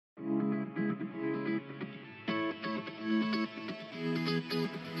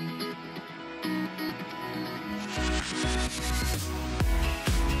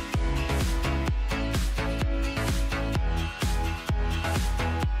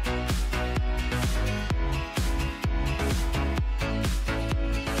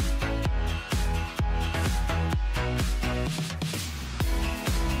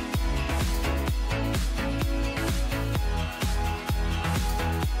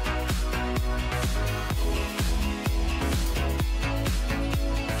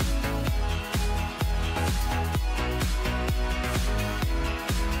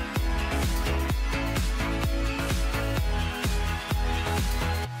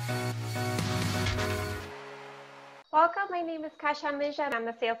my name is Kasia Mizha. I'm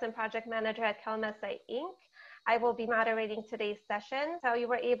the Sales and Project Manager at Cologne Inc. I will be moderating today's session. So you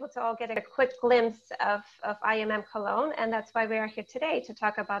were able to all get a quick glimpse of IMM Cologne, and that's why we are here today to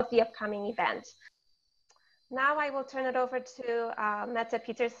talk about the upcoming event. Now I will turn it over to Mette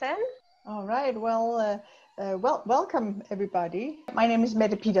Petersen. All right, well, welcome everybody. My name is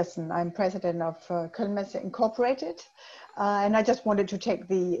Mette Petersen. I'm president of Cologne Incorporated. And I just wanted to take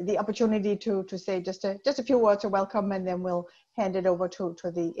the opportunity to say just a few words of welcome, and then we'll hand it over to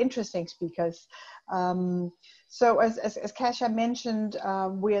the interesting speakers. So as Kasia mentioned,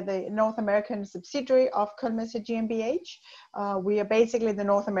 we are the North American subsidiary of Cologne GmbH. We are basically the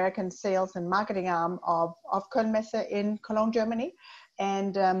North American sales and marketing arm of Cologne in Cologne, Germany.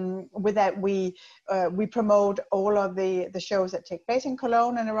 And with that, we promote all of the shows that take place in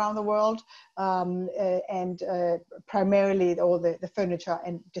Cologne and around the world, and primarily all the furniture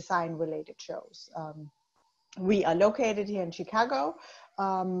and design related shows. We are located here in Chicago,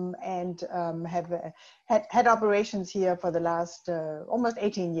 and have had operations here for the last almost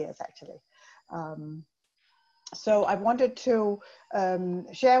 18 years, actually. So I wanted to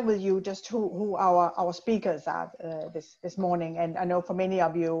share with you just who our speakers are this morning, and I know for many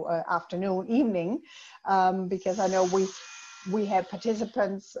of you afternoon, evening, because I know we have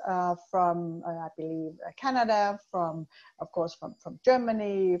participants from I believe Canada, of course from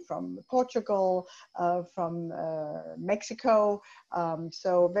Germany, from Portugal, from Mexico,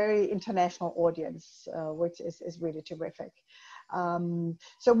 so very international audience, which is really terrific.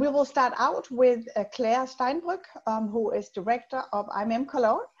 So we will start out with Claire Steinbrück, who is director of IMM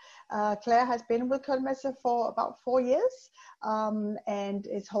Cologne. Claire has been with Cologne for about 4 years, and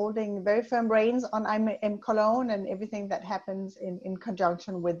is holding very firm reins on IMM Cologne and everything that happens in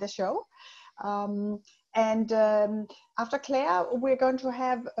conjunction with the show. After Claire, we're going to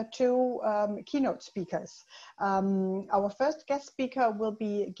have two keynote speakers. Our first guest speaker will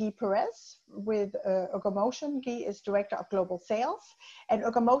be Guy Perez with Ergomotion. Guy is Director of Global Sales, and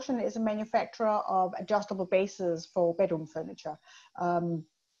Ergomotion is a manufacturer of adjustable bases for bedroom furniture.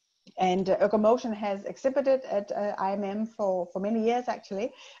 And Ergomotion has exhibited at IMM for many years,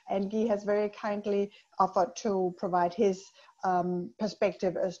 actually, and Guy has very kindly offered to provide his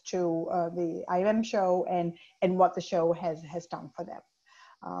perspective as to the IMM show and what the show has done for them.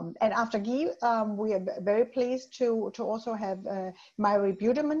 And after Guy, we are very pleased to also have Myri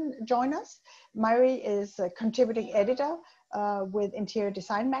Budeman join us. Myri is a contributing editor with Interior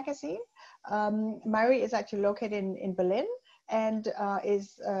Design magazine. Myri is actually located in Berlin, and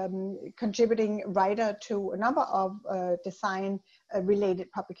is contributing writer to a number of design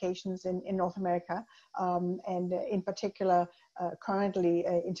related publications in North America, and in particular currently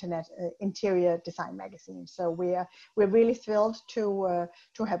Interior Design magazine. So we're really thrilled to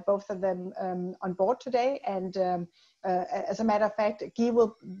have both of them on board today, and as a matter of fact, Guy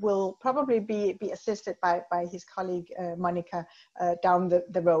will probably be assisted by his colleague Monica down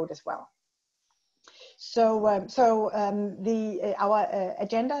the road as well. So, our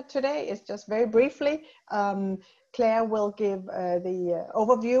agenda today is just very briefly. Claire will give the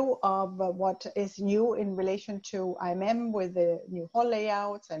overview of what is new in relation to IMM with the new hall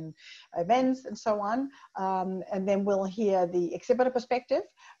layouts and events and so on. And then we'll hear the exhibitor perspective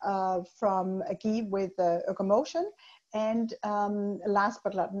from Guy with Ergomotion. And last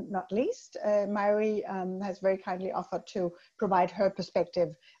but not least, Myri has very kindly offered to provide her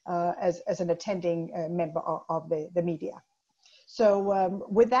perspective as an attending member of the media. So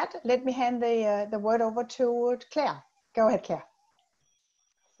with that, let me hand the word over to Claire. Go ahead, Claire.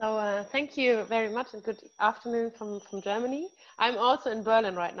 So thank you very much, and good afternoon from Germany. I'm also in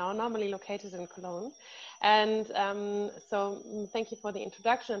Berlin right now, normally located in Cologne. And so thank you for the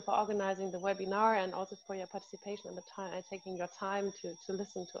introduction and for organizing the webinar, and also for your participation and taking your time to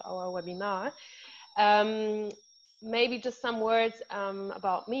listen to our webinar. Maybe just some words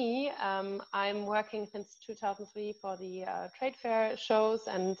about me. I'm working since 2003 for the trade fair shows,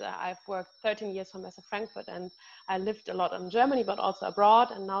 and I've worked 13 years for Messe Frankfurt, and I lived a lot in Germany, but also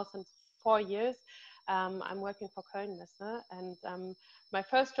abroad. And now since 4 years, I'm working for Köln Messe, and my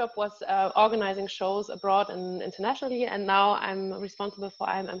first job was organizing shows abroad and internationally, and now I'm responsible for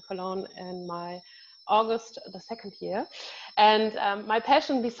IMM Cologne in my August the 2nd year. And my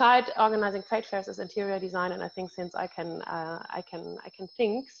passion beside organizing trade fairs is interior design, and I think since I can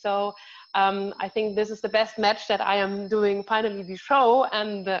think, so I think this is the best match that I am doing finally the show,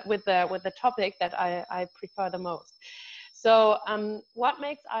 and with the topic that I prefer the most. So what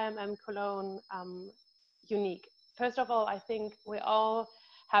makes IMM Cologne unique? First of all, I think we're all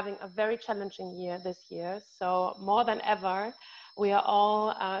having a very challenging year this year. So more than ever, we are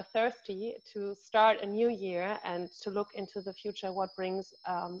all thirsty to start a new year and to look into the future, what brings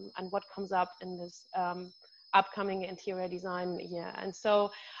and what comes up in this upcoming interior design year. And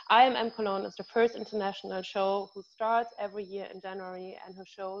so IMM Cologne is the first international show who starts every year in January and who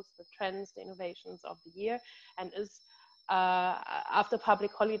shows the trends, the innovations of the year, and is after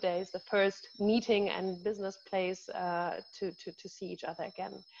public holidays the first meeting and business place to see each other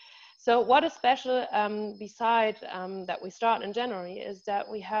again. So what is special beside that we start in January is that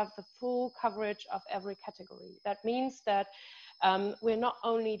we have the full coverage of every category. That means that we're not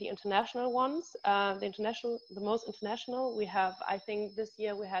only the international ones, the most international. We have, I think this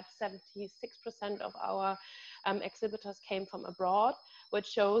year we had 76% of our exhibitors came from abroad, which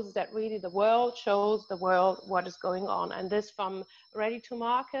shows that really the world shows the world what is going on. And this from ready to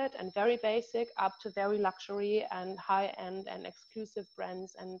market and very basic up to very luxury and high end and exclusive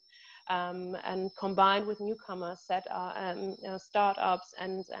brands, and combined with newcomers, startups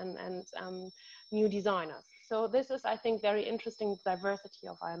and new designers. So this is, I think, very interesting diversity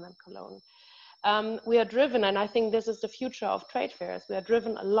of IMM Cologne. We are driven, and I think this is the future of trade fairs, we are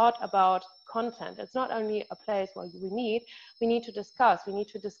driven a lot about content. It's not only a place where we need to discuss, we need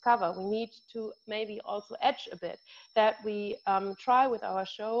to discover, we need to maybe also edge a bit, that we try with our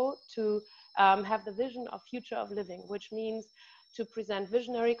show to have the vision of future of living, which means to present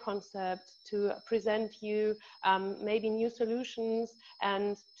visionary concepts, to present you maybe new solutions,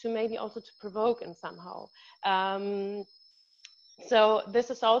 and to maybe also to provoke in somehow. So this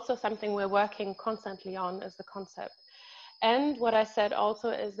is also something we're working constantly on, is the concept. And what I said also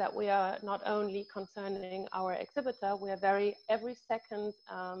is that we are not only concerning our exhibitor, we are every second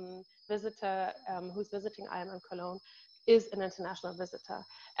visitor who's visiting IMM Cologne is an international visitor.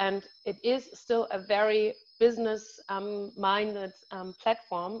 And it is still a very business-minded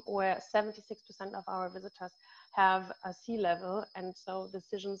platform where 76% of our visitors have a C-level, and so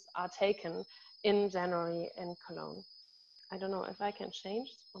decisions are taken in January in Cologne. I don't know if I can change.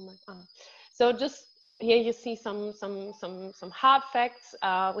 So just here you see some hard facts.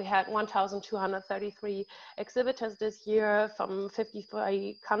 We had 1,233 exhibitors this year from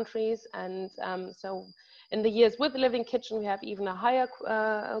 53 countries, and so in the years with the Living Kitchen, we have even a higher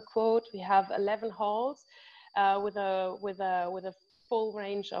quote. We have 11 halls with a full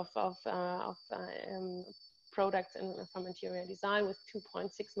range of products from interior design with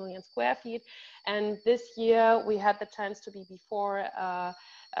 2.6 million square feet. And this year we had the chance to be before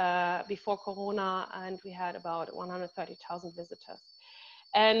Corona, and we had about 130,000 visitors.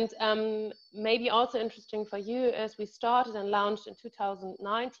 And maybe also interesting for you is we started and launched in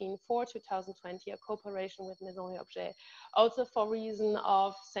 2019 for 2020 a cooperation with Maison et Objet, also for reason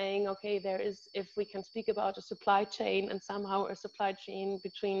of saying, okay, if we can speak about a supply chain and somehow a supply chain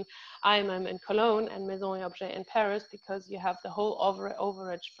between IMM in Cologne and Maison et Objet in Paris, because you have the whole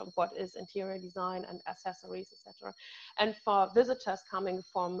overage from what is interior design and accessories, etc. And for visitors coming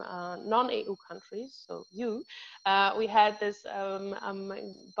from non-EU countries, so we had this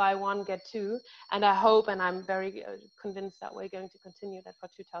buy one, get two. And I hope, and I'm very convinced that we're going to continue that for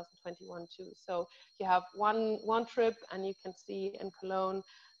 2021 too. So you have one trip and you can see in Cologne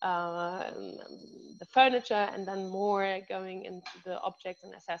the furniture, and then more going into the objects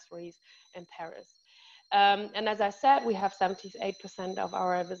and accessories in Paris. And as I said, we have 78% of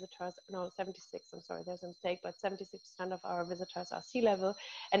our visitors, no, 76, I'm sorry, there's a mistake, but 76% of our visitors are C-level.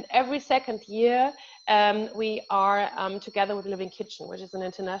 And every second year, we are together with Living Kitchen, which is an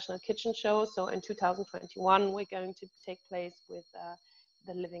international kitchen show. So in 2021, we're going to take place with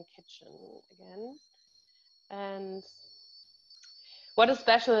the Living Kitchen again. And what is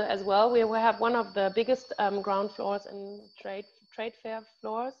special as well, we have one of the biggest ground floors in trade fair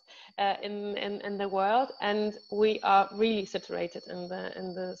floors in the world, and we are really situated in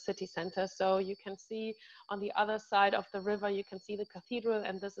the city center. So you can see on the other side of the river, you can see the cathedral,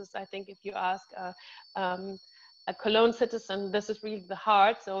 and this is, I think, if you ask a Cologne citizen, this is really the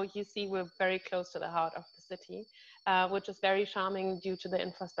heart. So you see we're very close to the heart of the city, which is very charming due to the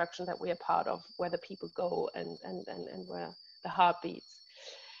infrastructure that we are part of, where the people go and where the heart beats.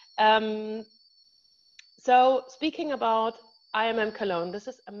 So speaking about IMM Cologne, this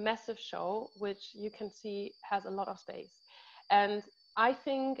is a massive show, which you can see has a lot of space. And I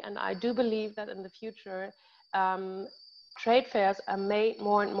think, and I do believe that in the future, trade fairs are made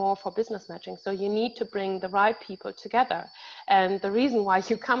more and more for business matching. So you need to bring the right people together. And the reason why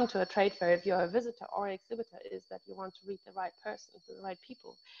you come to a trade fair, if you're a visitor or exhibitor, is that you want to meet the right person, the right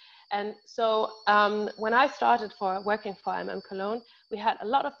people. And so when I started working for IMM Cologne, we had a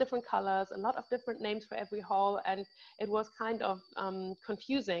lot of different colors, a lot of different names for every hall, and it was kind of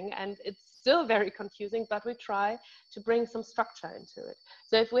confusing. And it's still very confusing, but we try to bring some structure into it.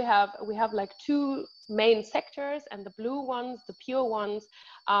 So if we have like two main sectors, and the blue ones, the pure ones,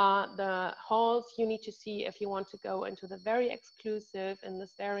 are the halls you need to see if you want to go into the very exclusive, in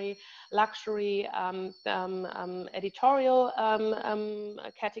this very luxury editorial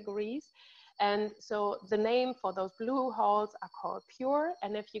categories. And so the name for those blue halls are called pure.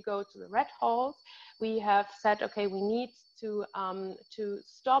 And if you go to the red halls, we have said, okay, we need to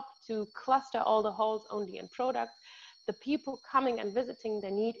stop to cluster all the halls only in products. The people coming and visiting, they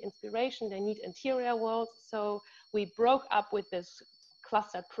need inspiration, they need interior worlds. So we broke up with this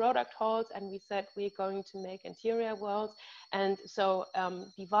clustered product halls, and we said we're going to make interior worlds, and so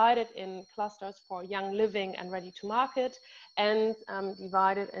divided in clusters for young living and ready to market, and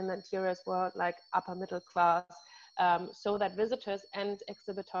divided in the interiors world like upper middle class, so that visitors and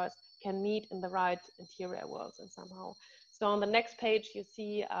exhibitors can meet in the right interior worlds and somehow. So on the next page, you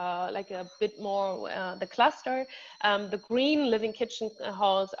see like a bit more the cluster. The green living kitchen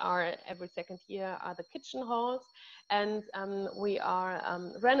halls are every second year are the kitchen halls. And we are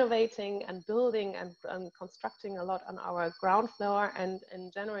renovating and building and constructing a lot on our ground floor. And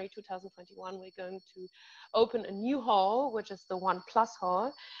in January 2021, we're going to open a new hall, which is the 1+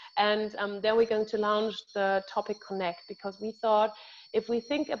 hall. And there we're going to launch the topic Connect, because we thought, if we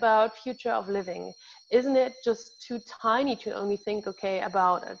think about future of living, isn't it just too tiny to only think, okay,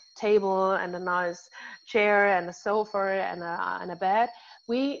 about a table and a nice chair and a sofa and a bed?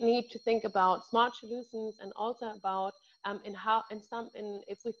 We need to think about smart solutions, and also about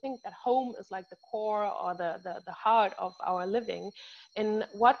if we think that home is like the core or the heart of our living, in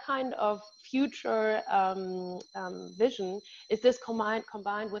what kind of future vision is this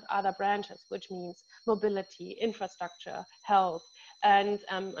combined with other branches, which means mobility, infrastructure, health, and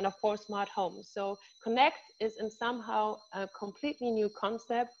of course smart homes. So Connect is in somehow a completely new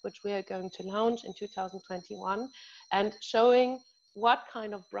concept, which we are going to launch in 2021, and showing what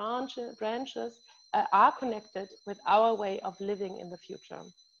kind of branches are connected with our way of living in the future.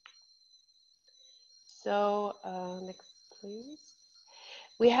 So next, please.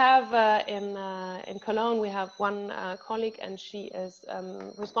 We have in Cologne, we have one colleague, and she is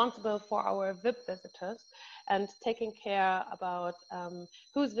responsible for our VIP visitors and taking care about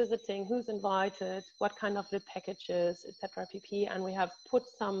who's visiting, who's invited, what kind of VIP packages, etc. pp. And we have put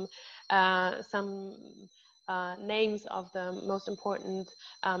some names of the most important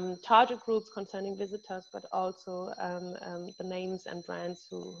target groups concerning visitors, but also the names and brands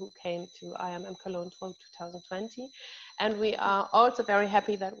who came to IMM Cologne for 2020. And we are also very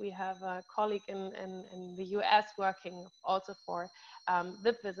happy that we have a colleague in the US working also for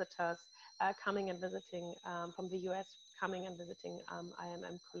VIP visitors coming and visiting from the US, coming and visiting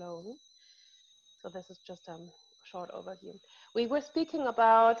IMM Cologne. So this is just a short overview. We were speaking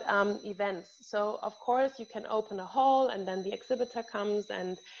about events. So of course you can open a hall and then the exhibitor comes,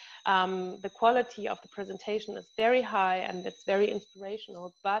 and the quality of the presentation is very high and it's very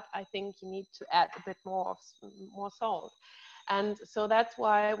inspirational, but I think you need to add a bit more salt. And so that's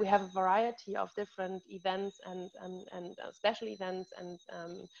why we have a variety of different events and special events and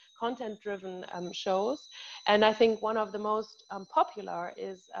content-driven shows. And I think one of the most popular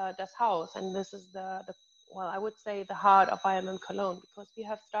is Das Haus, and this is well, I would say the heart of IMM Cologne, because we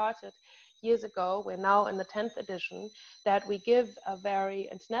have started years ago, we're now in the 10th edition, that we give a very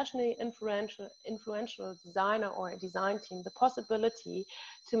internationally influential designer or a design team the possibility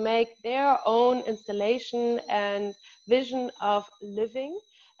to make their own installation and vision of living.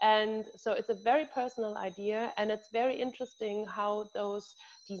 And so it's a very personal idea, and it's very interesting how those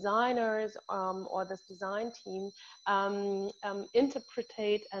designers or this design team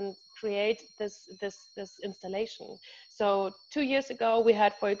interpret and create this installation. So 2 years ago, we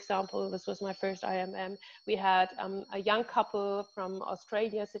had, for example, this was my first IMM, we had a young couple from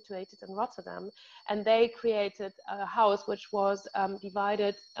Australia situated in Rotterdam, and they created a house which was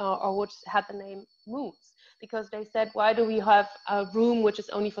divided or which had the name Moods, because they said, why do we have a room which is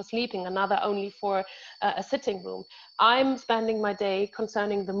only for sleeping, another only for a sitting room? I'm spending my day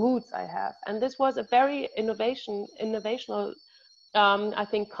concerning the moods I have. And this was a very innovational, I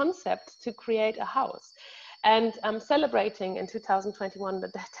think, concept to create a house. And celebrating in 2021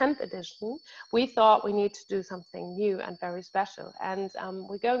 the 10th edition, we thought we need to do something new and very special. And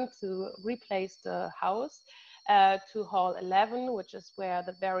we're going to replace the house to Hall 11, which is where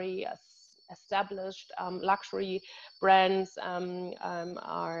the very established luxury brands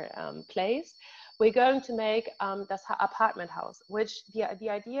are placed. We're going to make this apartment house, which the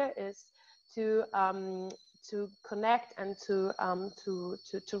idea is to connect and to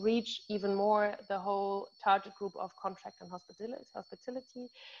reach even more the whole target group of contract and hospitality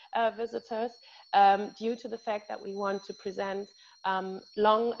visitors, due to the fact that we want to present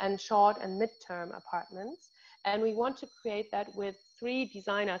long and short and mid-term apartments. And we want to create that with 3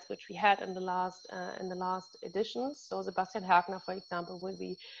 designers, which we had in the last editions. So Sebastian Hagner, for example, will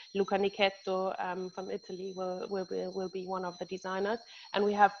be Luca Nichetto from Italy will be one of the designers. And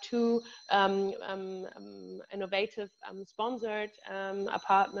we have 2 innovative sponsored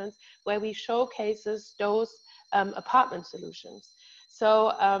apartments where we showcases those apartment solutions.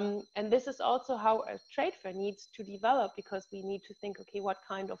 So, and this is also how a trade fair needs to develop, because we need to think, okay, what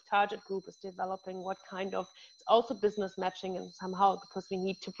kind of target group is developing, what kind of, it's also business matching and somehow, because we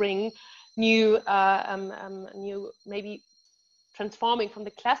need to bring new, maybe transforming from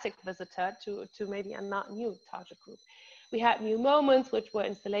the classic visitor to maybe a not new target group. We had new moments, which were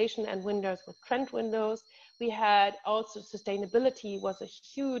installation and windows with trend windows. We had also sustainability was a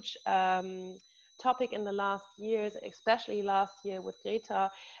huge topic in the last years, especially last year with Greta,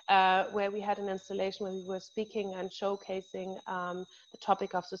 where we had an installation where we were speaking and showcasing the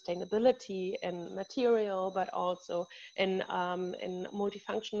topic of sustainability in material, but also in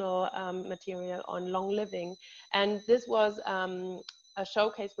multifunctional material on long living. And this was a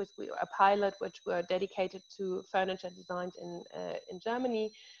showcase with a pilot which were dedicated to furniture designed in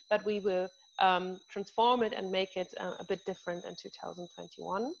Germany, but we will transform it and make it a bit different in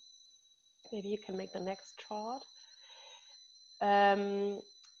 2021. Maybe you can make the next chart.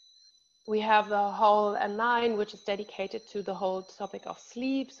 We have the whole N9, which is dedicated to the whole topic of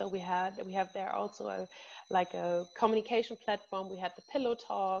sleep. So we have there also a communication platform. We had the pillow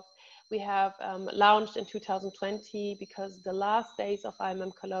talk. We have launched in 2020, because the last days of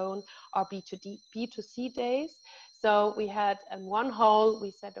IMM Cologne are B2C days. So we had in one hall,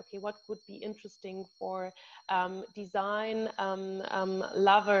 we said, okay, what would be interesting for design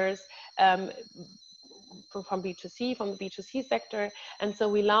lovers from B2C, from the B2C sector. And so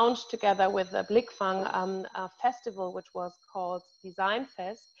we launched together with the Blickfang a festival, which was called Design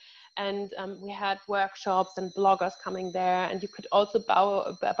Fest. And we had workshops and bloggers coming there, and you could also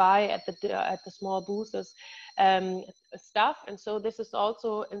buy at the small booths stuff. And so this is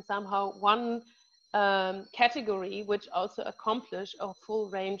also in somehow one category which also accomplish a full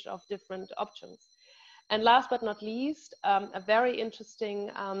range of different options. And last but not least, a very interesting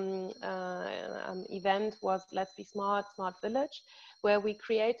event was Let's Be Smart, Smart Village, where we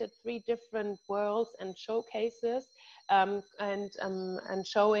created 3 different worlds and showcases and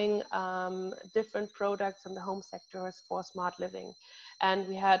showing different products in the home sectors for smart living. And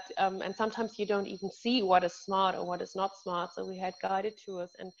we had, and sometimes you don't even see what is smart or what is not smart. So we had guided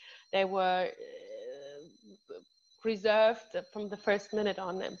tours, and they were preserved from the first minute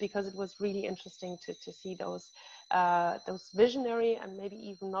on, because it was really interesting to see those visionary and maybe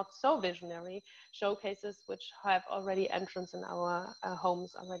even not so visionary showcases, which have already entrance in our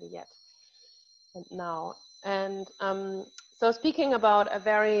homes already yet and now. And so speaking about a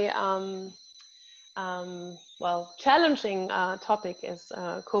very well, challenging topic is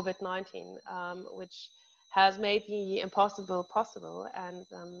COVID-19, which has made the impossible possible. And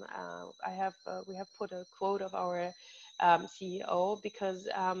we have put a quote of our CEO, because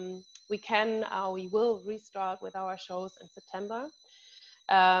we will restart with our shows in September.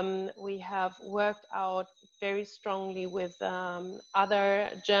 We have worked out very strongly with other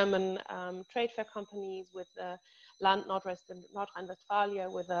German trade fair companies, with Land Nordrhein-Westphalia,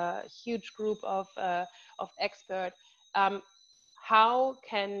 with a huge group of experts. How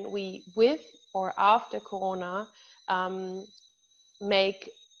can we, with or after Corona, make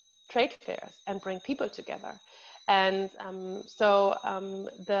trade fairs and bring people together? And so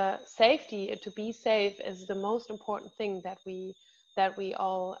the safety, to be safe, is the most important thing that we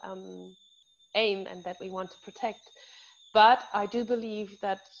all aim and that we want to protect. But I do believe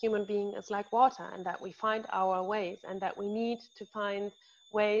that human being is like water, and that we find our ways, and that we need to find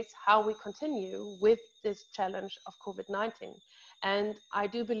ways how we continue with this challenge of COVID-19. And I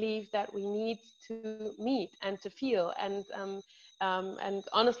do believe that we need to meet and to feel. And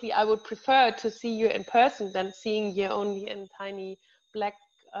honestly, I would prefer to see you in person than seeing you only in tiny black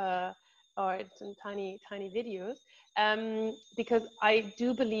or in tiny videos. Because I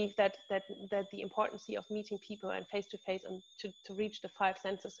do believe that the importance of meeting people and face to face and to reach the 5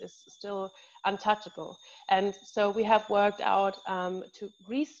 senses is still untouchable. And so we have worked out to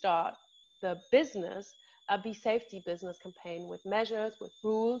restart the business, a Be Safety business campaign, with measures, with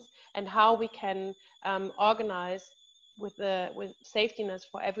rules, and how we can organize with safetiness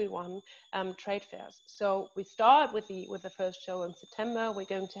for everyone trade fairs. So we start with the first show in September. We're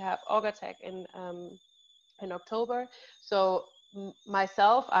going to have Orgatech in in October. So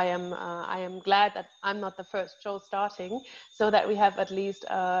myself, I am glad that I'm not the first show starting, so that we have at least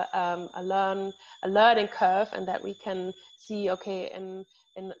a learning curve, and that we can see, okay, and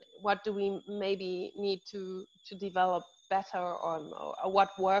what do we maybe need to develop better, or what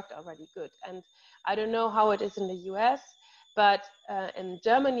worked already good. And I don't know how it is in the US, but in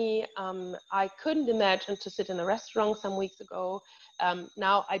Germany, I couldn't imagine to sit in a restaurant some weeks ago.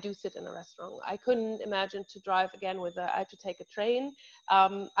 Now I do sit in a restaurant. I couldn't imagine to drive again I had to take a train.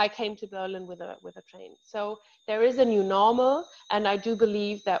 I came to Berlin with a train. So there is a new normal, and I do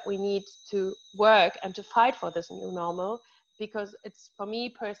believe that we need to work and to fight for this new normal, because it's, for me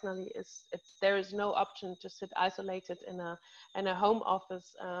personally, there is no option to sit isolated in a home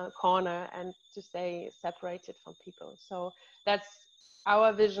office corner and to stay separated from people. So that's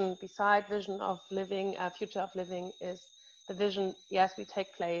our vision. Beside vision of living, future of living, is the vision. Yes, we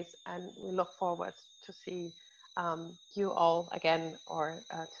take place, and we look forward to see you all again, or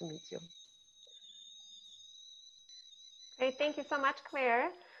to meet you. Great, thank you so much, Claire.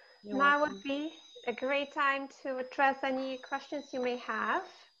 You're now welcome. would be a great time to address any questions you may have.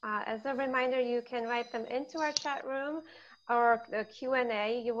 As a reminder, you can write them into our chat room or the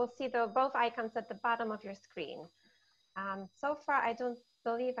Q&A. You will see both icons at the bottom of your screen. So far, I don't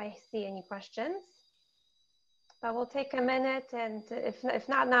believe I see any questions, but we'll take a minute, and if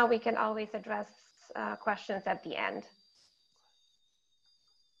not now, we can always address questions at the end.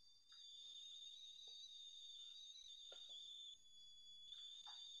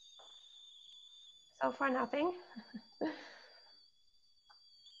 So far, nothing.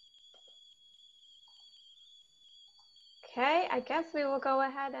 Okay, I guess we will go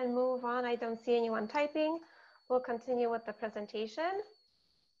ahead and move on. I don't see anyone typing. We'll continue with the presentation.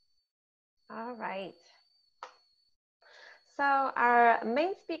 All right. So our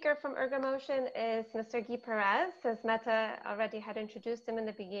main speaker from Ergomotion is Mr. Guy Perez, as Meta already had introduced him in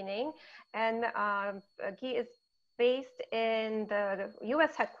the beginning. And Guy is based in the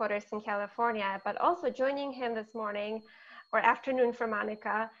US headquarters in California, but also joining him this morning or afternoon for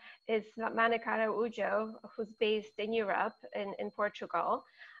Monica is Monica Araújo, who's based in Europe, in Portugal.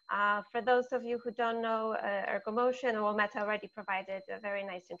 For those of you who don't know Ergomotion, well, Meta already provided a very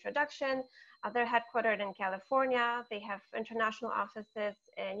nice introduction. They're headquartered in California. They have international offices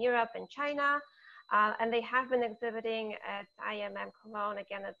in Europe and China, and they have been exhibiting at IMM Cologne,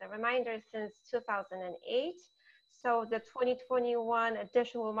 again, as a reminder, since 2008. So the 2021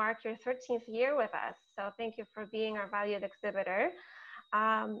 edition will mark your 13th year with us. So thank you for being our valued exhibitor.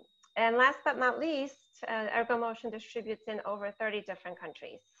 And last but not least, Ergomotion distributes in over 30 different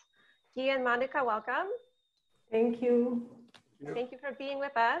countries. Guy and Monica, welcome. Thank you. Thank you for being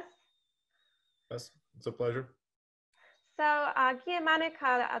with us. Yes, it's a pleasure. So Guy and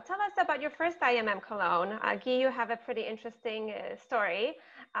Monica, tell us about your first IMM Cologne. Guy, you have a pretty interesting story.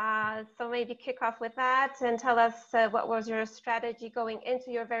 So maybe kick off with that and tell us what was your strategy going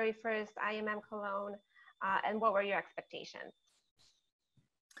into your very first IMM Cologne, and what were your expectations?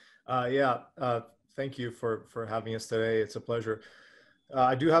 Thank you for having us today. It's a pleasure.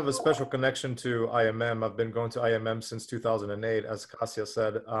 I do have a special connection to IMM. I've been going to IMM since 2008, as Kasia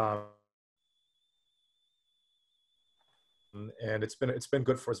said. And it's been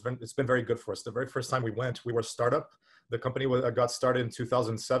good for us. It's been very good for us. The very first time we went, we were a startup. The company got started in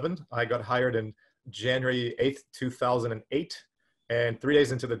 2007. I got hired in January 8th, 2008. And 3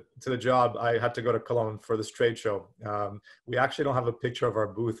 days into the job, I had to go to Cologne for this trade show. We actually don't have a picture of our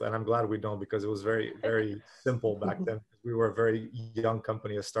booth, and I'm glad we don't, because it was very, very simple back then. We were a very young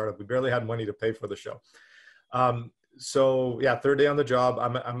company, a startup. We barely had money to pay for the show. So yeah, third day on the job,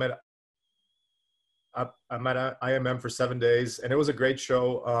 I'm at IMM for 7 days, and it was a great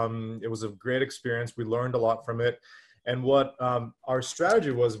show. It was a great experience. We learned a lot from it. And what our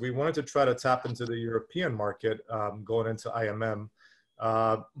strategy was, we wanted to try to tap into the European market going into IMM.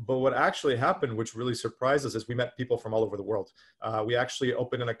 But what actually happened, which really surprised us, is we met people from all over the world. We actually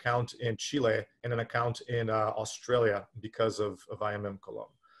opened an account in Chile and an account in Australia because of IMM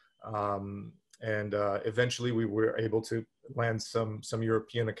Cologne. And eventually we were able to land some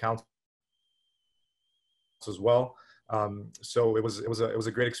European accounts as well. So it was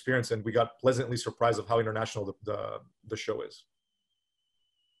a great experience, and we got pleasantly surprised of how international the show is.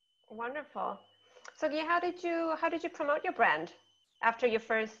 Wonderful. So Guy, how did you promote your brand after your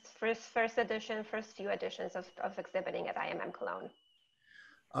first few editions of exhibiting at IMM Cologne?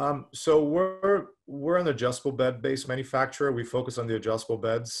 So we're an adjustable bed based manufacturer. We focus on the adjustable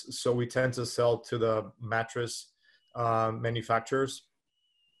beds. So we tend to sell to the mattress manufacturers.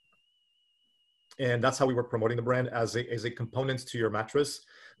 And that's how we were promoting the brand, as a component to your mattress.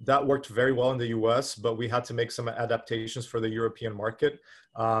 That worked very well in the US, but we had to make some adaptations for the European market.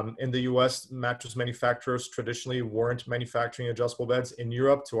 In the US, mattress manufacturers traditionally weren't manufacturing adjustable beds. In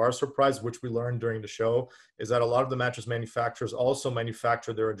Europe, to our surprise, which we learned during the show, is that a lot of the mattress manufacturers also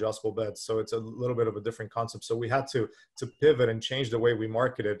manufacture their adjustable beds. So it's a little bit of a different concept. So we had to pivot and change the way we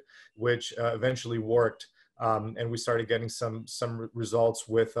marketed, which eventually worked. And we started getting some results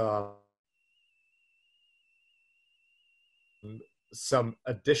with some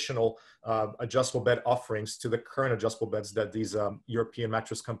additional adjustable bed offerings to the current adjustable beds that these European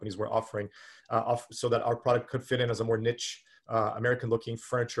mattress companies were offering, so that our product could fit in as a more niche, American-looking,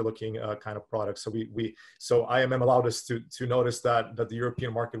 furniture-looking kind of product. So so IMM allowed us to notice that the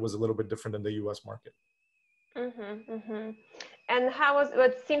European market was a little bit different than the US market. And how was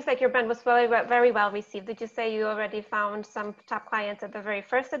it? Seems like your brand was very well received. Did you say you already found some top clients at the very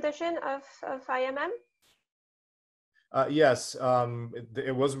first edition of IMM? Yes,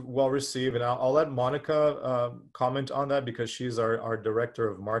 it was well received, and I'll let Monica comment on that because she's our director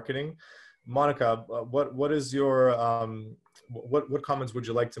of marketing. Monica, what is your what comments would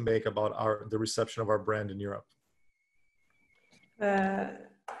you like to make about the reception of our brand in Europe?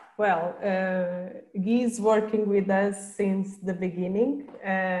 Well, Guy is working with us since the beginning.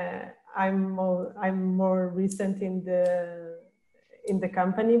 I'm more recent in the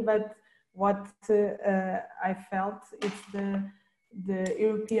company, but what I felt is the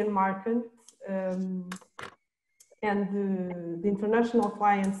European market and the international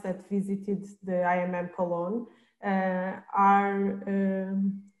clients that visited the IMM Cologne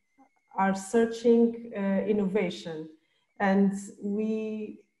are searching innovation, and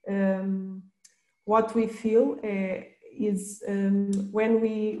what we feel is when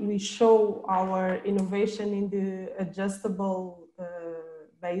we show our innovation in the adjustable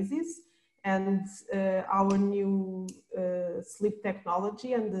basis and our new sleep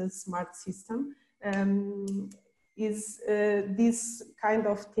technology and the smart system is these kind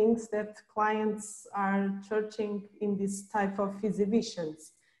of things that clients are searching in this type of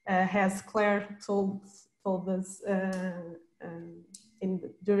exhibitions, as Claire told us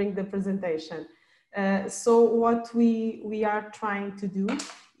during the presentation. So what we are trying to do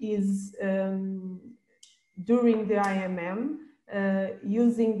is during the IMM,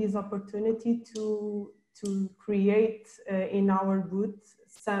 using this opportunity to create in our booth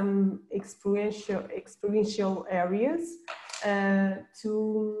some experiential areas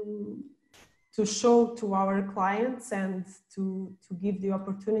to show to our clients and to give the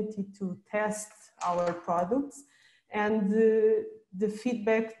opportunity to test our products. And the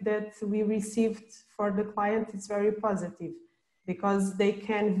feedback that we received for the client is very positive, because they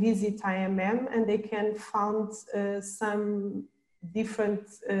can visit IMM and they can find some different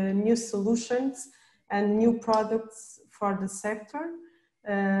new solutions and new products for the sector.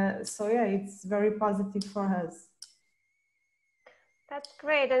 So yeah, it's very positive for us. That's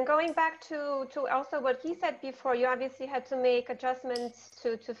great. And going back to also what he said before, you obviously had to make adjustments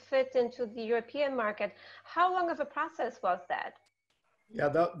to fit into the European market. How long of a process was that? Yeah,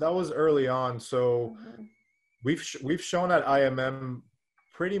 that was early on. So we've shown at IMM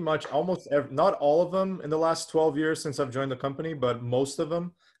pretty much almost not all of them in the last 12 years since I've joined the company, but most of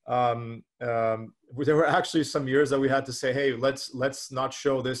them. There were actually some years that we had to say, hey, let's not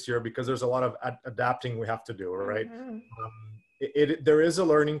show this year because there's a lot of adapting we have to do, right? There is a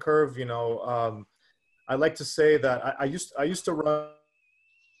learning curve, you know. I like to say that I used to run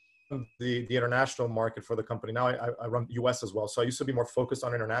the international market for the company. Now I run US as well. So I used to be more focused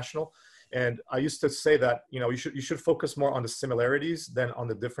on international. And I used to say that, you know, you should focus more on the similarities than on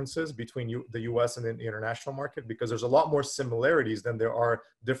the differences between the US and the international market, because there's a lot more similarities than there are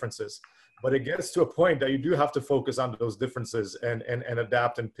differences. But it gets to a point that you do have to focus on those differences and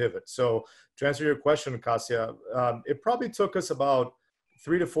adapt and pivot. So to answer your question, Kasia, it probably took us about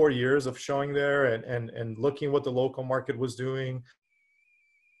 3 to 4 years of showing there and looking what the local market was doing.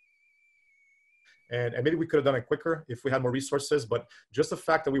 And maybe we could have done it quicker if we had more resources, but just the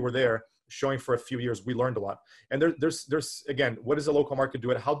fact that we were there showing for a few years, we learned a lot. And there's again, what does the local market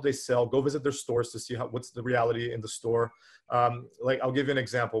do? How do they sell? Go visit their stores to see what's the reality in the store. Like I'll give you an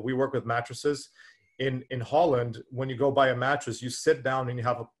example. We work with mattresses. In Holland, when you go buy a mattress, you sit down and you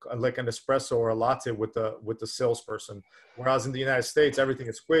have like an espresso or a latte with the salesperson. Whereas in the United States, everything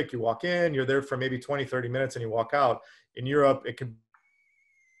is quick. You walk in, you're there for maybe 20, 30 minutes and you walk out. In Europe, it can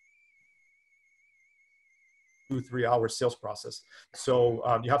 2-3 hour sales process. So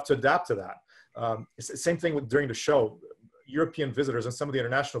you have to adapt to that. It's the same thing during the show. European visitors and some of the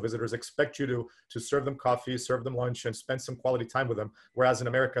international visitors expect you to serve them coffee, serve them lunch, and spend some quality time with them. Whereas in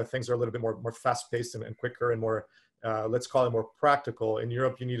America, things are a little bit more fast-paced and quicker and more let's call it more practical. In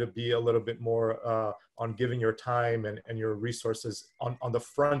Europe, you need to be a little bit more on giving your time and your resources on the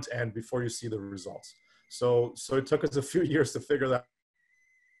front end before you see the results. So it took us a few years to figure that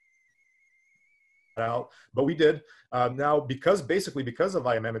out, but we did. Now, basically because of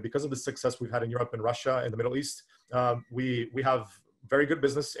IMM and because of the success we've had in Europe and Russia and the Middle East, we have very good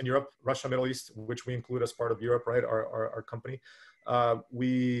business in Europe, Russia, Middle East, which we include as part of Europe, right? Our company.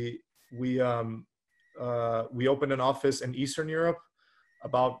 We opened an office in Eastern Europe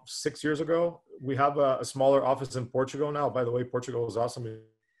about 6 years ago. We have a smaller office in Portugal now. By the way, Portugal is awesome.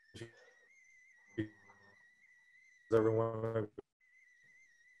 Everyone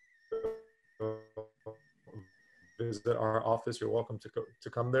visit our office, you're welcome to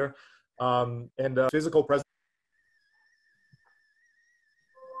come there. Physical presence.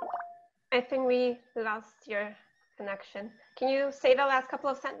 I think we lost your connection. Can you say the last couple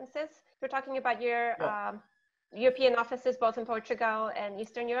of sentences? You're talking about your European offices, both in Portugal and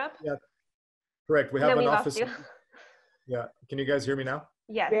Eastern Europe? Yeah, correct. We have an office. Lost you. Yeah, can you guys hear me now?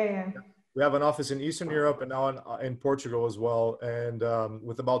 Yes. Yeah. We have an office in Eastern Europe and now in Portugal as well, and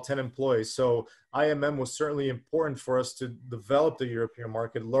with about 10 employees. So IMM was certainly important for us to develop the European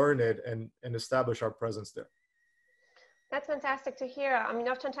market, learn it, and establish our presence there. That's fantastic to hear. I mean,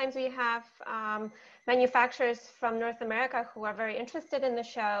 oftentimes we have manufacturers from North America who are very interested in the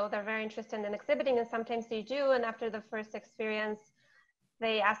show. They're very interested in exhibiting, and sometimes they do. And after the first experience,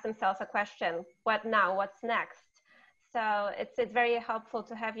 they ask themselves a question: what now? What's next? So it's very helpful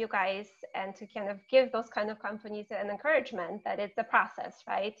to have you guys and to kind of give those kind of companies an encouragement that it's a process,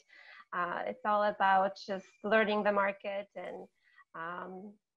 right? It's all about just learning the market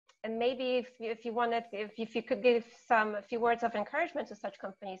and maybe if you could give a few words of encouragement to such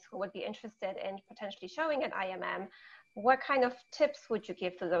companies who would be interested in potentially showing at IMM, what kind of tips would you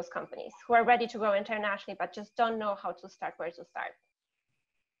give to those companies who are ready to grow internationally but just don't know how to start, where to start?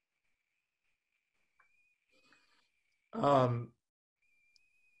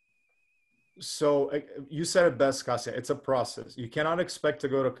 So you said it best, Kasia. It's a process. You cannot expect to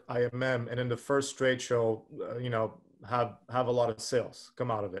go to IMM and in the first trade show, have a lot of sales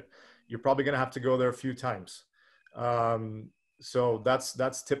come out of it. You're probably going to have to go there a few times. So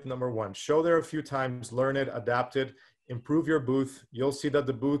that's tip number one. Show there a few times, learn it, adapt it, improve your booth. You'll see that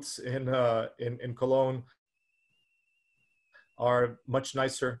the booths in Cologne are much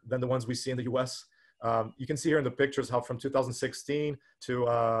nicer than the ones we see in the US. You can see here in the pictures how from 2016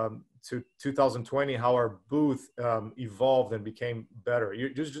 to 2020, how our booth evolved and became better.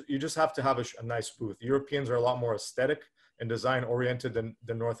 You just have to have a nice booth. Europeans are a lot more aesthetic and design oriented than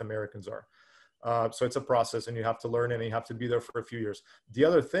North Americans are. So it's a process and you have to learn it and you have to be there for a few years. The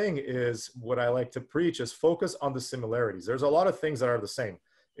other thing is what I like to preach is focus on the similarities. There's a lot of things that are the same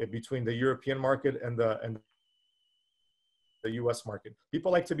between the European market and the US market.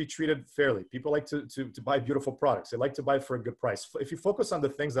 People like to be treated fairly. People like to buy beautiful products. They like to buy for a good price. If you focus on the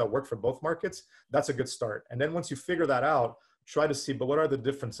things that work for both markets, that's a good start. And then once you figure that out, try to see, but what are the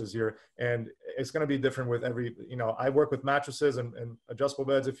differences here? And it's going to be different with every, I work with mattresses and adjustable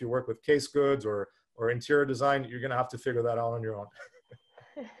beds. If you work with case goods or interior design, you're going to have to figure that out on your own.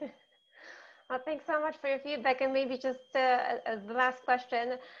 Well, thanks so much for your feedback. And maybe just the last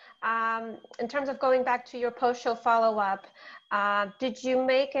question, in terms of going back to your post-show follow-up, did you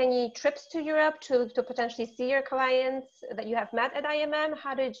make any trips to Europe to potentially see your clients that you have met at IMM?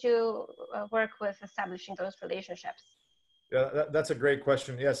 How did you work with establishing those relationships? Yeah, that's a great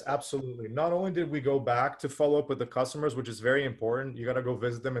question. Yes, absolutely. Not only did we go back to follow up with the customers, which is very important. You got to go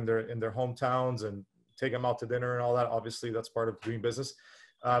visit them in their hometowns and take them out to dinner and all that. Obviously, that's part of doing business.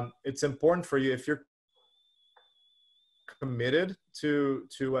 It's important for you if you're committed to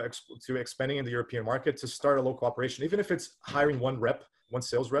expanding in the European market to start a local operation, even if it's hiring one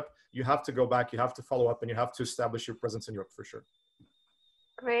sales rep. You have to go back, you have to follow up, and you have to establish your presence in Europe for sure.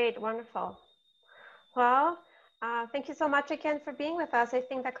 Great, wonderful. Well, thank you so much again for being with us. I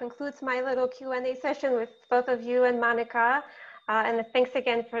think that concludes my little Q&A session with both of you and Monica. And thanks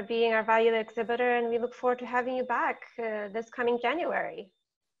again for being our valued exhibitor. And we look forward to having you back this coming January.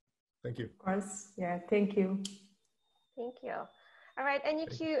 Thank you. Of course. Yeah, thank you. Thank you. All right,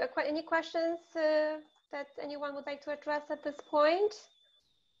 any questions that anyone would like to address at this point?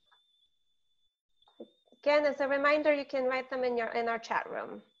 Again, as a reminder, you can write them in our chat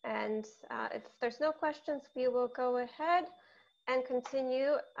room. And if there's no questions, we will go ahead and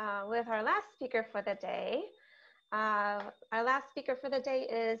continue with our last speaker for the day. Our last speaker for the day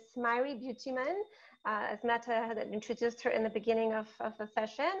is Myri Beautyman. As Meta had introduced her in the beginning of the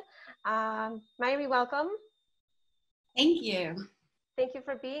session. Myri, welcome. Thank you. Thank you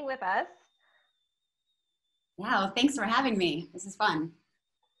for being with us. Yeah, well, thanks for having me. This is fun.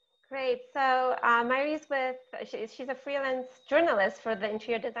 Great. So Myri's she's a freelance journalist for the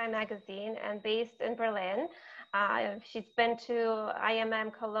Interior Design magazine and based in Berlin. She's been to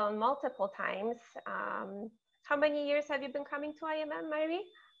IMM Cologne multiple times. How many years have you been coming to IMM, Myri?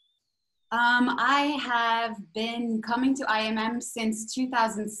 I have been coming to IMM since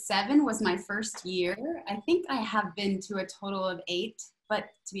 2007 was my first year. I think I have been to a total of 8, but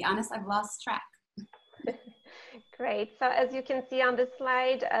to be honest, I've lost track. Great. So as you can see on this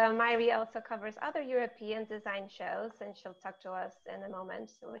slide, Myri also covers other European design shows, and she'll talk to us in a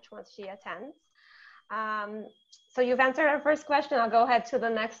moment which ones she attends. So you've answered our first question. I'll go ahead to the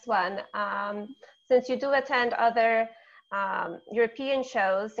next one. Since you do attend other European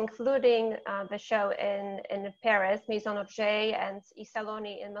shows, including the show in Paris, Maison Objet, and I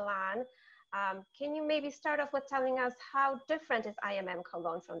Saloni in Milan, can you maybe start off with telling us how different is IMM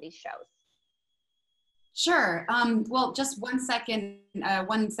Cologne from these shows? Sure. Well, just one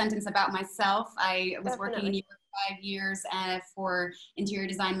sentence about myself. I was working in Europe for 5 years for Interior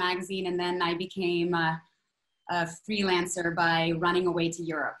Design magazine, and then I became a freelancer by running away to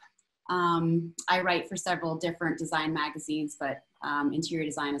Europe. I write for several different design magazines, but interior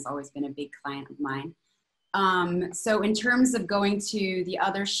design has always been a big client of mine. So in terms of going to the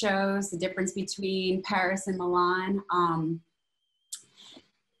other shows, the difference between Paris and Milan,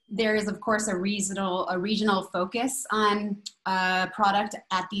 there is, of course, a regional focus on product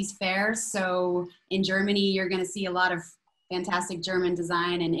at these fairs. So in Germany, you're going to see a lot of fantastic German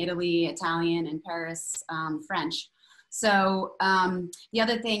design, in Italy, Italian, and Paris, French. So the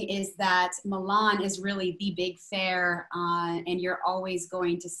other thing is that Milan is really the big fair, and you're always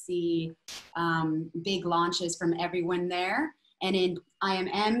going to see big launches from everyone there. And in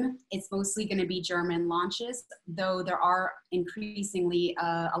IMM, it's mostly going to be German launches, though there are increasingly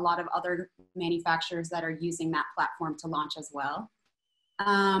a lot of other manufacturers that are using that platform to launch as well.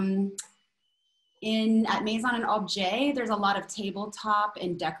 At Maison and Objet, there's a lot of tabletop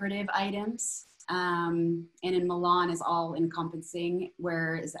and decorative items. And in Milan is all encompassing,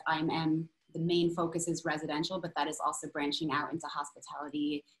 whereas IMM, the main focus is residential, but that is also branching out into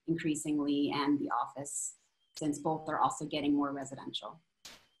hospitality increasingly and the office, since both are also getting more residential.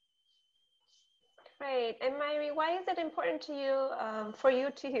 Great. And Myri, why is it important to you, for you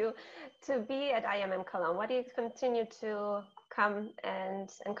to be at IMM Cologne? Why do you continue to come and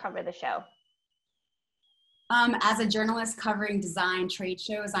cover the show? As a journalist covering design trade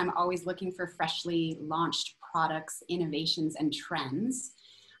shows, I'm always looking for freshly launched products, innovations, and trends.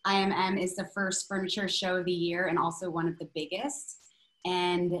 IMM is the first furniture show of the year and also one of the biggest.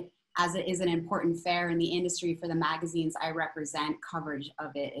 And as it is an important fair in the industry for the magazines I represent, coverage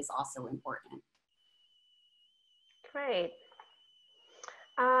of it is also important. Great.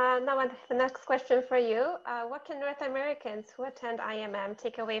 Now the next question for you. What can North Americans who attend IMM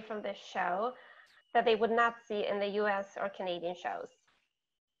take away from this show that they would not see in the US or Canadian shows?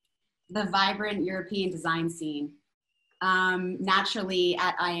 The vibrant European design scene. Naturally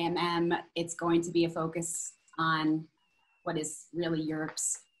at IMM, it's going to be a focus on what is really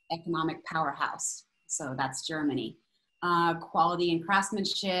Europe's economic powerhouse. So that's Germany. Quality and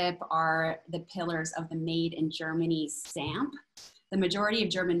craftsmanship are the pillars of the Made in Germany stamp. The majority of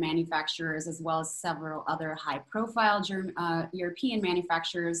German manufacturers, as well as several other high-profile European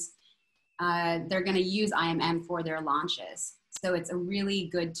manufacturers, they're going to use IMM for their launches. So it's a really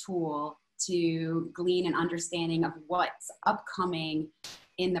good tool to glean an understanding of what's upcoming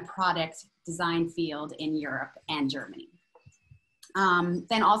in the product design field in Europe and Germany.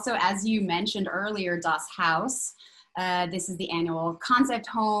 Then also, as you mentioned earlier, Das Haus. This is the annual concept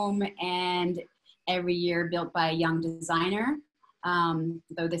home, and every year built by a young designer.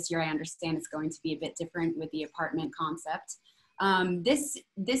 Though this year I understand it's going to be a bit different with the apartment concept.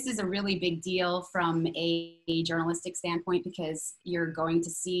 This is a really big deal from a journalistic standpoint, because you're going to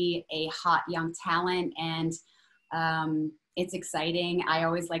see a hot young talent, and it's exciting. I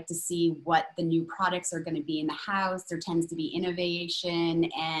always like to see what the new products are going to be in the house. There tends to be innovation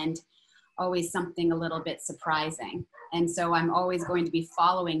and always something a little bit surprising. And so I'm always going to be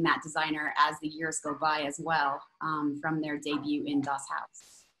following that designer as the years go by as well, from their debut in Das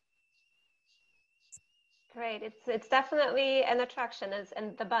Haus. Great. It's definitely an attraction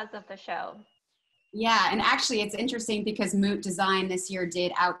and the buzz of the show. Yeah, and actually it's interesting because Moot Design this year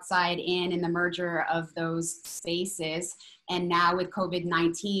did outside in the merger of those spaces. And now with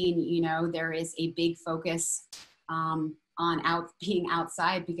COVID-19, you know, there is a big focus on being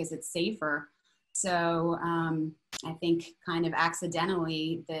outside because it's safer. So I think kind of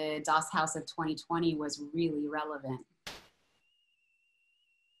accidentally, the Das Haus of 2020 was really relevant.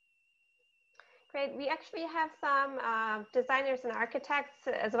 Great. We actually have some designers and architects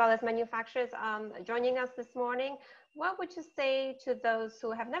as well as manufacturers joining us this morning. What would you say to those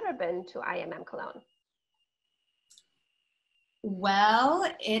who have never been to IMM Cologne? Well,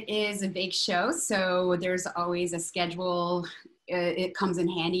 it is a big show, so there's always a schedule. It comes in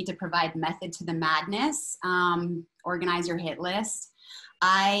handy to provide method to the madness, organize your hit list.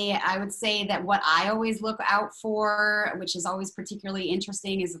 I would say that what I always look out for, which is always particularly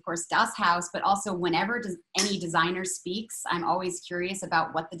interesting, is of course Das Haus, but also whenever any designer speaks, I'm always curious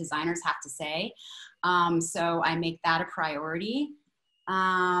about what the designers have to say. So I make that a priority.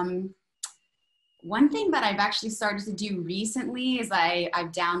 One thing that I've actually started to do recently is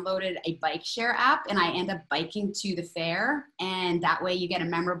I've downloaded a bike share app, and I end up biking to the fair, and that way you get a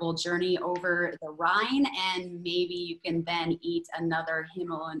memorable journey over the Rhine, and maybe you can then eat another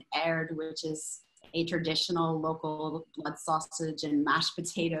Himmel and Erd, which is a traditional local blood sausage and mashed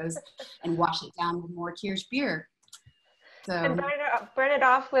potatoes, and wash it down with more Kirsch beer. So, and burn it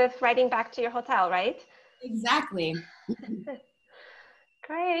off with riding back to your hotel, right? Exactly.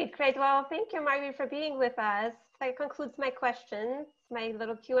 Great, great. Well, thank you, Margaret, for being with us. That concludes my questions, my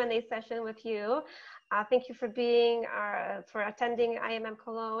little Q&A session with you. Thank you for for attending IMM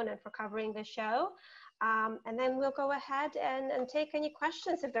Cologne and for covering the show. And then we'll go ahead and take any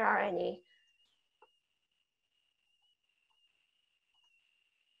questions if there are any.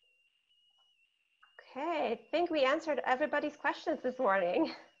 Okay, I think we answered everybody's questions this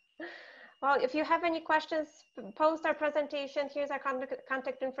morning. Well, if you have any questions, post our presentation. Here's our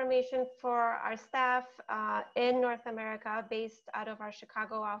contact information for our staff in North America, based out of our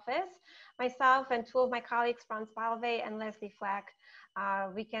Chicago office. Myself and two of my colleagues, Franz Balve and Leslie Fleck,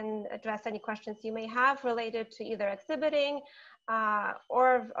 we can address any questions you may have related to either exhibiting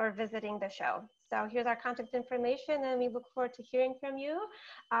or visiting the show. So here's our contact information, and we look forward to hearing from you.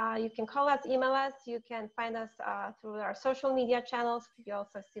 You can call us, email us. You can find us through our social media channels. You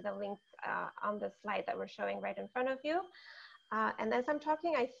also see the link on the slide that we're showing right in front of you. And as I'm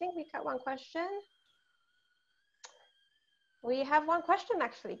talking, I think we got one question. We have one question,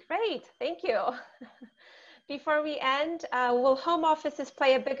 actually. Great, thank you. Before we end, will home offices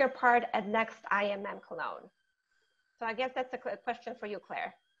play a bigger part at next IMM Cologne? So I guess that's a question for you,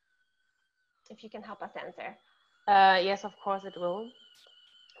 Claire, if you can help us answer. Yes, of course it will.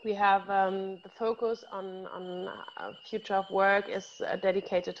 We have the focus on future of work is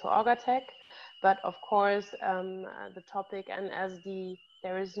dedicated to Orgatech, but of course the topic, and as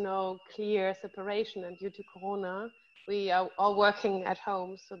there is no clear separation, and due to Corona, we are all working at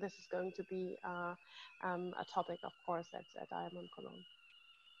home, so this is going to be a topic, of course, at IMM Cologne.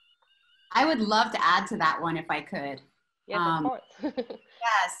 I would love to add to that one if I could. Yes, of course.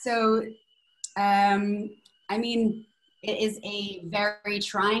 Yeah, so I mean, it is a very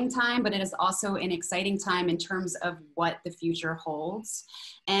trying time, but it is also an exciting time in terms of what the future holds.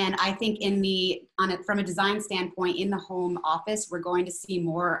 And I think from a design standpoint, in the home office, we're going to see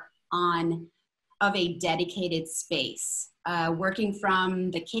more of a dedicated space. Working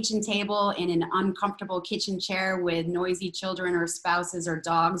from the kitchen table in an uncomfortable kitchen chair with noisy children or spouses or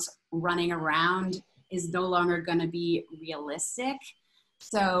dogs running around is no longer going to be realistic.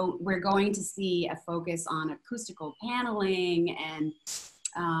 So we're going to see a focus on acoustical paneling and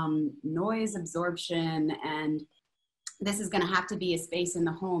noise absorption, and this is going to have to be a space in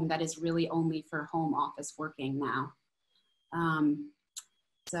the home that is really only for home office working now.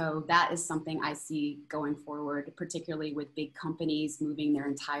 So that is something I see going forward, particularly with big companies moving their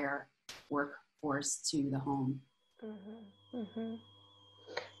entire workforce to the home. Mm-hmm. Mm-hmm.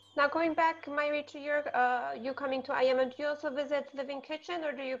 Now going back, Mayri, to you coming to IMM, do you also visit Living Kitchen,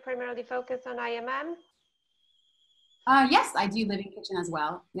 or do you primarily focus on IMM? Yes, I do Living Kitchen as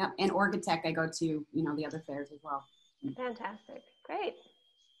well. Yep, and Orgatech, I go to the other fairs as well. Fantastic, great.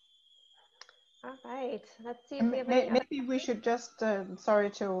 All right, let's see if we have maybe we should just, sorry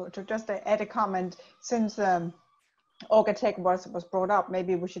to just add a comment, since Orgatech was brought up.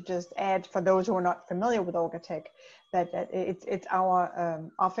 Maybe we should just add, for those who are not familiar with Orgatech, that it's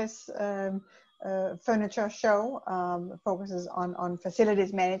our office furniture show, focuses on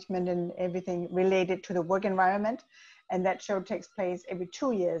facilities management and everything related to the work environment. And that show takes place every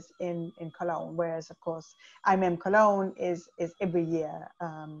 2 years in Cologne, whereas of course IMM Cologne is every year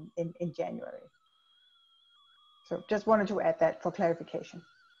in January. So just wanted to add that for clarification.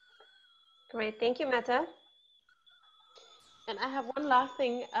 Great, thank you, Mette. And I have one last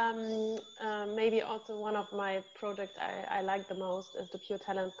thing, maybe also one of my projects I like the most is the Pure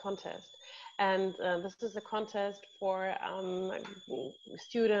Talent Contest. And this is a contest for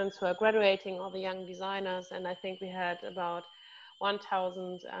students who are graduating, all the young designers. And I think we had about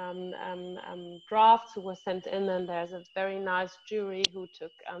 1,000 drafts who were sent in, and there's a very nice jury who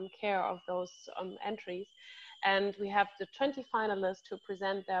took care of those entries. And we have the 20 finalists who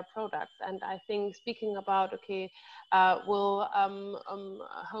present their products. And I think speaking about, okay, will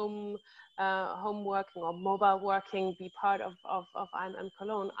home working or mobile working be part of IMM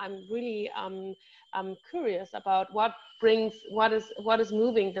Cologne? I'm really curious about what is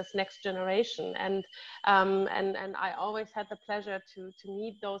moving this next generation. And I always had the pleasure to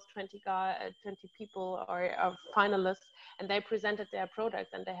meet those 20 people or finalists, and they presented their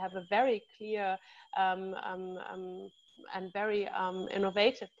products, and they have a very clear and very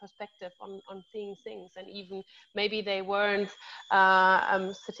innovative perspective on seeing things. And even maybe they weren't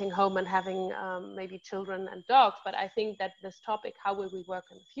sitting home and having maybe children and dogs, but I think that this topic, how will we work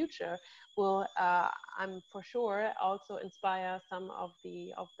in the future, will I'm for sure also inspire some of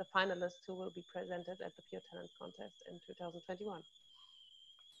the finalists who will be presented at the Pure Talent Contest in 2021.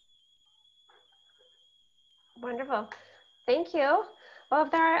 Wonderful. Thank you. Well,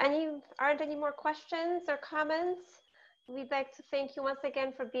 if there aren't any more questions or comments, we'd like to thank you once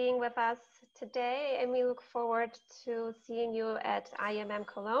again for being with us today, and we look forward to seeing you at IMM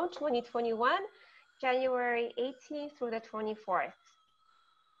Cologne 2021, January 18th through the 24th.